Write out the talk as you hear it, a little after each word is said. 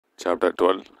Chapter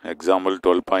 12 example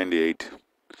 12.8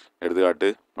 எடுத்துக்காட்டு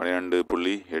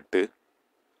 12.8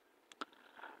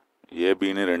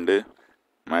 ஏபின்னு ரெண்டு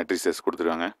matrices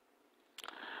கொடுத்துருக்காங்க.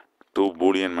 2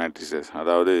 பூலியன் மேட்ரிசஸ்,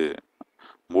 அதாவது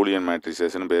பூலியன்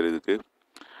மேட்ரிசஸ்ன்னு பேர் இதுக்கு.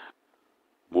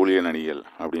 பூலியன் அணிகள்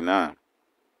அப்படின்னா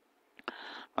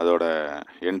அதோட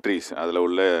என்ட்ரிஸ், அதில்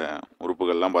உள்ள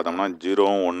உறுப்புகள்லாம் பார்த்தோம்னா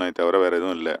 0வும் 1 தவிர வேறு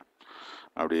எதுவும் இல்லை.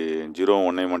 அப்படி 0வும்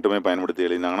 1 மட்டுமே பயன்படுத்தி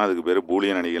எழுதினாங்கன்னா அதுக்கு பேர்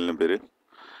பூலியன் அணிகள்னு பேர்.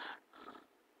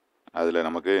 அதில்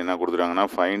நமக்கு என்ன கொடுத்துருக்காங்கன்னா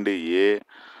find A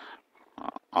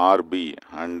RB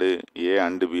and A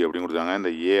and B அப்படின்னு கொடுத்தாங்க. இந்த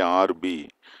ஏஆர்பி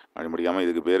அப்படின்னு படிக்காமல்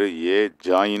இதுக்கு பேர் ஏ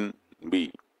ஜாயின் பி.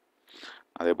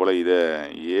 அதே போல் இதை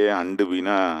ஏ அண்டு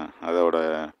பின்னா அதோட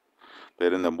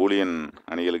பேர், இந்த பூலியன்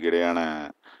அணிகளுக்கு இடையான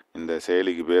இந்த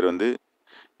செயலிக்கு பேர் வந்து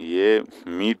ஏ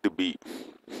மீட் பி,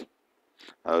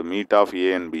 அதாவது meet of A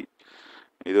and B.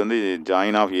 இது வந்து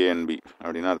join of A and B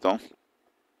அப்படின்னு அர்த்தம்.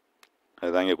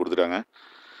 அதுதான் இங்கே கொடுத்துட்டாங்க.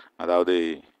 அதாவது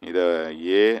இதை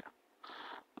ஏ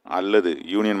அல்லது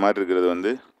யூனியன் மாதிரி இருக்கிறது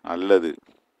வந்து அல்லது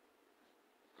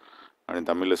அப்படின்னு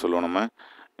தமிழில் சொல்லுவோம் நம்ம.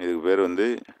 இதுக்கு பேர் வந்து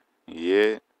ஏ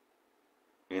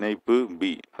இணைப்பு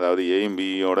பி, அதாவது ஏயும்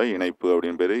பியோட இணைப்பு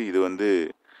அப்படின்னு பேர். இது வந்து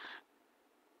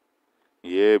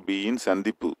ஏபியின்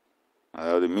சந்திப்பு,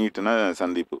 அதாவது மீட்னா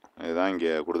சந்திப்பு. இதுதான்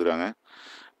இங்கே கொடுத்துருக்காங்க.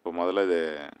 இப்போ முதல்ல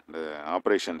இந்த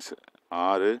ஆப்ரேஷன்ஸ்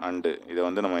ஆறு அண்டு இதை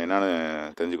வந்து நம்ம என்னென்னு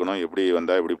தெரிஞ்சுக்கணும், எப்படி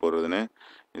வந்தால் எப்படி போடுறதுன்னு.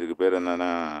 இதுக்கு பேர் என்னென்னா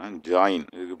ஜாயின்,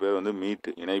 இதுக்கு பேர் வந்து மீட்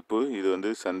இணைப்பு, இது வந்து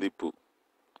சந்திப்பு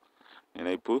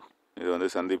இணைப்பு, இது வந்து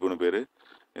சந்திப்புன்னு பேர்.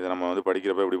 இதை நம்ம வந்து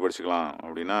படிக்கிறப்ப எப்படி படிச்சுக்கலாம்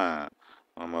அப்படின்னா,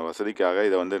 நம்ம வசதிக்காக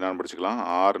இதை வந்து என்னென்னு படிச்சுக்கலாம்,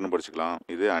 ஆறுன்னு படிச்சுக்கலாம்.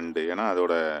 இது அண்டு, ஏன்னா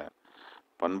அதோட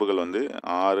பண்புகள் வந்து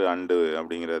ஆறு அண்டு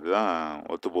அப்படிங்கிறது தான்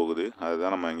ஒத்து போகுது.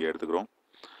 அதுதான் நம்ம இங்கே எடுத்துக்கிறோம்.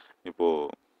 இப்போது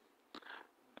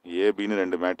ஏபின்னு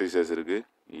ரெண்டு மேட்ரிசஸ் இருக்குது.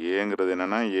 ஏங்கிறது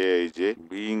என்னென்னா ஏஐஜே,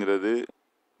 பிங்கிறது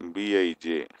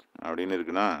பிஐஜே அப்படின்னு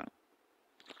இருக்குன்னா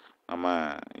நம்ம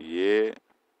ஏ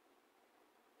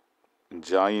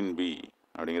ஜாயின் பி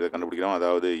அப்படிங்கிறத கண்டுபிடிக்கிறோம்.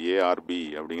 அதாவது ஏஆர்பி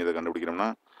அப்படிங்கிறத கண்டுபிடிக்கிறோம்னா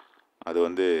அது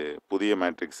வந்து புதிய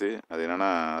மேட்ரிக்ஸு. அது என்னென்னா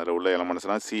அதில் உள்ள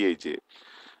எலமெண்ட்ஸ்னால் சிஐஜே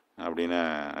அப்படின்னு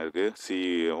இருக்குது.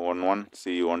 C11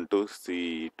 C12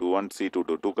 C21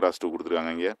 C22 2x2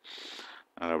 கொடுத்துருக்காங்க இங்கே.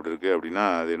 அப்படி இருக்குது. அப்படின்னா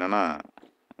அது என்னென்னா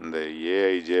இந்த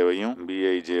ஏஐஜேவையும்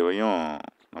பிஐஜேவையும்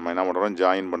நம்ம என்ன பண்ணுறோம்,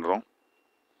 ஜாயின் பண்ணுறோம்.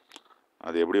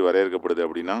 அது எப்படி வரையறுக்கப்படுது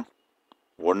அப்படின்னா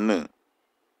 1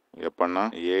 எப்பன்னா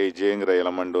ஏஐஜேங்கிற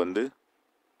எலமெண்ட் வந்து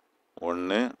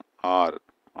 1 ஆர்,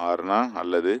 ஆர்னா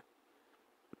அல்லது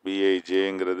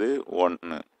பிஐஜேங்கிறது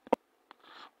 1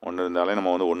 இருந்தாலே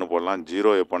நம்ம வந்து 1 போடலாம்.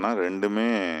 0 எப்போன்னா ரெண்டுமே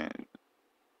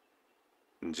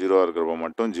 0 இருக்கிறப்ப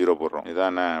மட்டும் 0 போடுறோம்.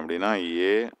 இதான் என்ன அப்படின்னா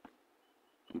ஏ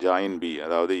ஜாயின் பி,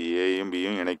 அதாவது ஏயும்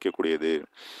பியும் இணைக்கக்கூடியது,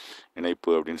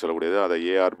 இணைப்பு அப்படின்னு சொல்லக்கூடியது. அதை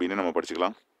ஏஆர்பின்னு நம்ம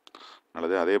படிச்சுக்கலாம்.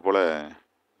 நல்லது. அதே போல்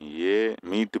ஏ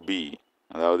மீட் பி,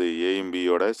 அதாவது ஏயும்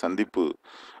பியோட சந்திப்பு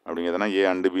அப்படிங்கிறதுனா ஏ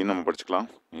அண்டு பின்னு நம்ம படிச்சுக்கலாம்.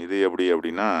 இது எப்படி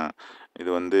அப்படின்னா இது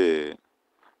வந்து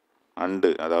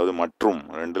அண்டு, அதாவது மற்றும்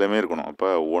ரெண்டுலேயுமே இருக்கணும். அப்போ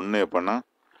 1 எப்போன்னா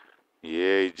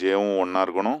ஏஐஜேவும் 1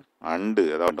 இருக்கணும், அண்டு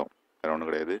அதாவது வேறு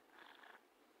ஒன்றும் கிடையாது,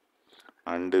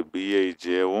 அண்டு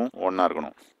பிஐஜேவும் 1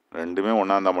 இருக்கணும். ரெண்டுமே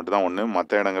 1 இருந்தால் மட்டும்தான் 1,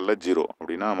 மற்ற இடங்களில் 0.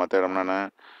 அப்படின்னா மற்ற இடம்னா என்ன,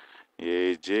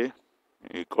 AIJ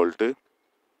equal to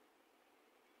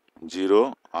 0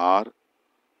 R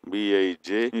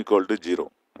பிஐஜே equal to 0.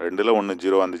 ரெண்டில் 1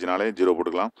 0 வந்துச்சுனாலே 0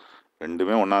 போட்டுக்கலாம்.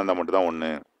 ரெண்டுமே 1 இருந்தால் மட்டும்தான்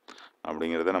 1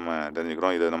 அப்படிங்கிறத நம்ம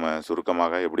தெரிஞ்சுக்கிறோம். இதை நம்ம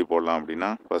சுருக்கமாக எப்படி போடலாம் அப்படின்னா,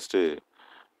 first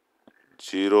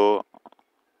 0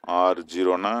 R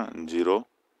 0னா 0,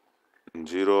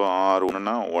 0 R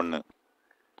 1னா 1,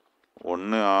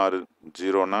 1 R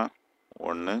 0னா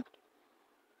 1,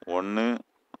 1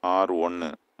 R 1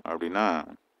 அப்படின்னா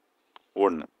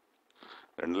 1.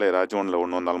 ரெண்டில் ஏதாச்சும்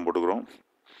 1 வந்தாலும் போட்டுக்கிறோம்,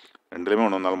 ரெண்டுலேயுமே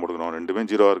 1 வந்தாலும் போட்டுக்கிறோம். ரெண்டுமே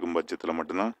 0 இருக்கும் பட்சத்தில்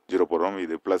மட்டும்தான் 0 போடுறோம்.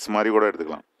 இது ப்ளஸ் மாதிரி கூட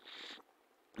எடுத்துக்கலாம்.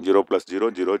 0 + 0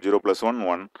 0, 0 + 1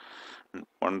 1,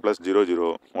 1 + 0 0,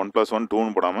 1 + 1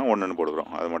 2ன்னு போடாமல் 1ன்னு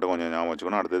போட்டுக்கிறோம். அது மட்டும் கொஞ்சம் ஞாபகம்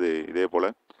வச்சுக்கணும். அடுத்தது இதே போல்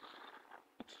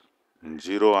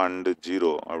 0 அண்டு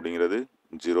 0 அப்படிங்கிறது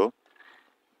 0.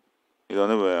 இது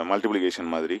வந்து மல்டிப்ளிகேஷன்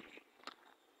மாதிரி.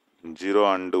 0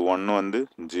 அண்டு 1 வந்து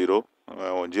 0,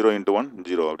 0 × 1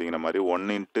 0 அப்படிங்கிற மாதிரி, 1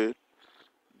 ×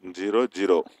 0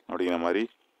 0 அப்படிங்கிற மாதிரி,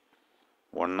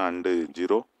 1 அண்டு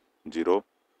 0 0,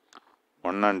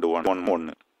 1 அண்டு 1 1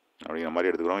 அப்படிங்கிற மாதிரி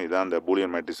எடுத்துக்கிறோம். இதுதான் அந்த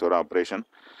பூலியன் மேட்ரிக்ஸோட ஆப்ரேஷன்.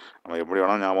 நம்ம எப்படி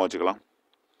வேணாலும் ஞாபகம் வச்சுக்கலாம்.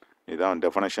 இதுதான்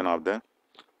டெஃபனேஷன் ஆஃப்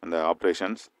அந்த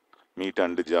ஆப்ரேஷன்ஸ் மீட்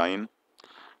அண்டு ஜாயின்.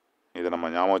 இதை நம்ம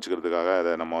ஞாபகம் வச்சுக்கிறதுக்காக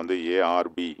அதை நம்ம வந்து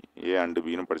ஏஆர்பி ஏ அண்டு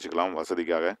பின்னு படிச்சுக்கலாம்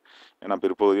வசதிக்காக. ஏன்னா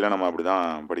பிற்பகுதியில் நம்ம அப்படி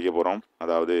தான் படிக்க போகிறோம்.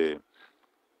 அதாவது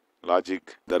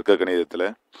லாஜிக் தர்க்க கணிதத்தில்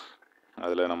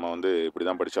அதில் நம்ம வந்து இப்படி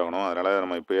தான் படித்தாகணும். அதனால்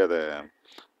நம்ம இப்போயே அதை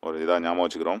ஒரு இதாக ஞாபகம்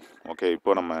வச்சுக்கிறோம். ஓகே,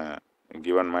 இப்போ நம்ம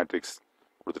கிவன் மேட்ரிக்ஸ்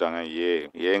கொடுத்துட்டாங்க.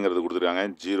 ஏங்கிறது கொடுத்துருக்காங்க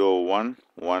 0 1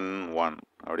 1 1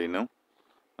 அப்படின்னு.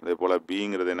 அதே போல்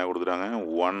பிங்கிறது என்ன கொடுத்துட்டாங்க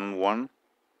 1 1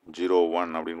 0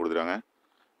 1 அப்படின்னு கொடுத்துருக்காங்க.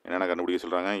 என்னென்ன கண்டுபிடிக்க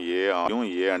சொல்கிறாங்க,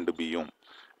 ஏ அண்டு பியும்,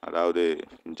 அதாவது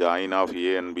ஜாயின் ஆஃப்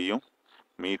ஏ அண்ட் பியும்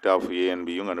மீட் ஆஃப் ஏ அண்ட்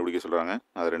பியும் கண்டுபிடிக்க சொல்கிறாங்க.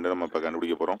 அது ரெண்டும் நம்ம இப்போ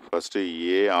கண்டுபிடிக்க போகிறோம். ஃபஸ்ட்டு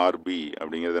ஏஆர்பி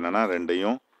அப்படிங்கிறது என்னென்னா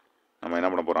ரெண்டையும் நம்ம என்ன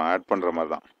பண்ண போகிறோம், ஆட் பண்ணுற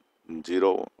மாதிரி தான்.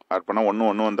 0 ஆட் பண்ணால்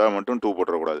 1 வந்தால் மட்டும் 2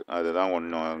 போட்டுறக்கூடாது, அதுதான்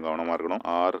ஒன்றும் கவனமாக இருக்கணும்.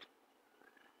 ஆர்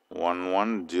 1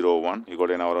 1 0 1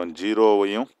 ஈக்குவல் என்ன வரும்,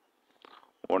 0வையும்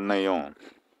 1ஐயும்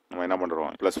நம்ம என்ன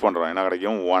பண்ணுறோம், ப்ளஸ் பண்ணுறோம். என்ன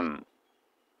கிடைக்கும் 1.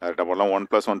 கரெக்டாக போடலாம். 1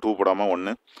 + 1 2 போடாமல்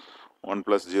 1 1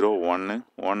 + 0 1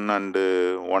 1 அண்டு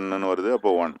 1ன்னு வருது,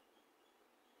 அப்போ 1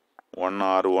 1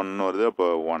 ஆர் 1 வருது, அப்போ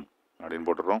 1 அப்படின்னு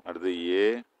போட்டுடுறோம். அடுத்து ஏ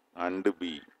அண்டு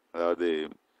பி, அதாவது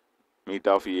meet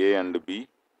of A and B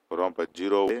போகிறோம். இப்போ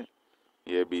 0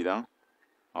 ஏபி தான்,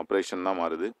 ஆப்ரேஷன் தான்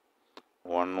மாறுது.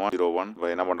 1 1 0 1. இப்போ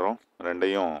என்ன பண்ணுறோம்,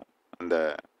 ரெண்டையும் அந்த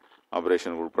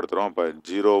ஆப்ரேஷனுக்கு உட்படுத்துகிறோம். இப்போ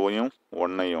 0வையும்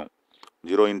 1ஐயும்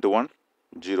 0 × 1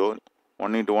 0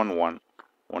 1 × 1 1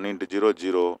 1 × 0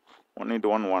 0 1 ×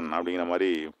 1 1 அப்படிங்கிற மாதிரி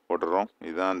போட்டுடுறோம்.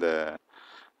 இதுதான் அந்த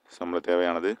சம்பளம்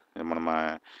தேவையானது. நம்ம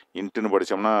இன்ட்டுன்னு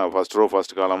படித்தோம்னா ஃபஸ்ட் ரோ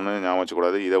ஃபஸ்ட் காலம்னு ஞாபகம்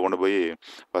வச்சுக்கூடாது. இதை கொண்டு போய்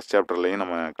ஃபஸ்ட் சாப்டர்லையும்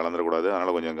நம்ம கலந்துடக்கூடாது.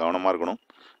 அதனால் கொஞ்சம் கவனமாக இருக்கணும்.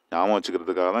 ஞாபகம்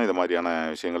வச்சுக்கிறதுக்காக தான் இது மாதிரியான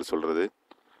விஷயங்கள் சொல்கிறது.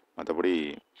 மற்றபடி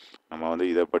நம்ம வந்து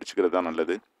இதை படிச்சுக்கிறது தான்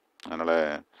நல்லது. அதனால்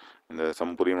இந்த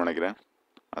சம் புரியும்னு நினைக்கிறேன்.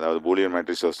 அதாவது பூலியன்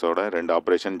மேட்ரிக்ஸோட 2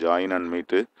 ஆப்ரேஷன் ஜாயின் அண்ட்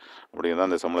மீட்டு அப்படிங்கிறத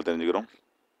அந்த சம்மில் தெரிஞ்சுக்கிறோம்.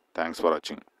 தேங்க்ஸ் ஃபார்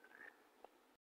வாட்சிங்.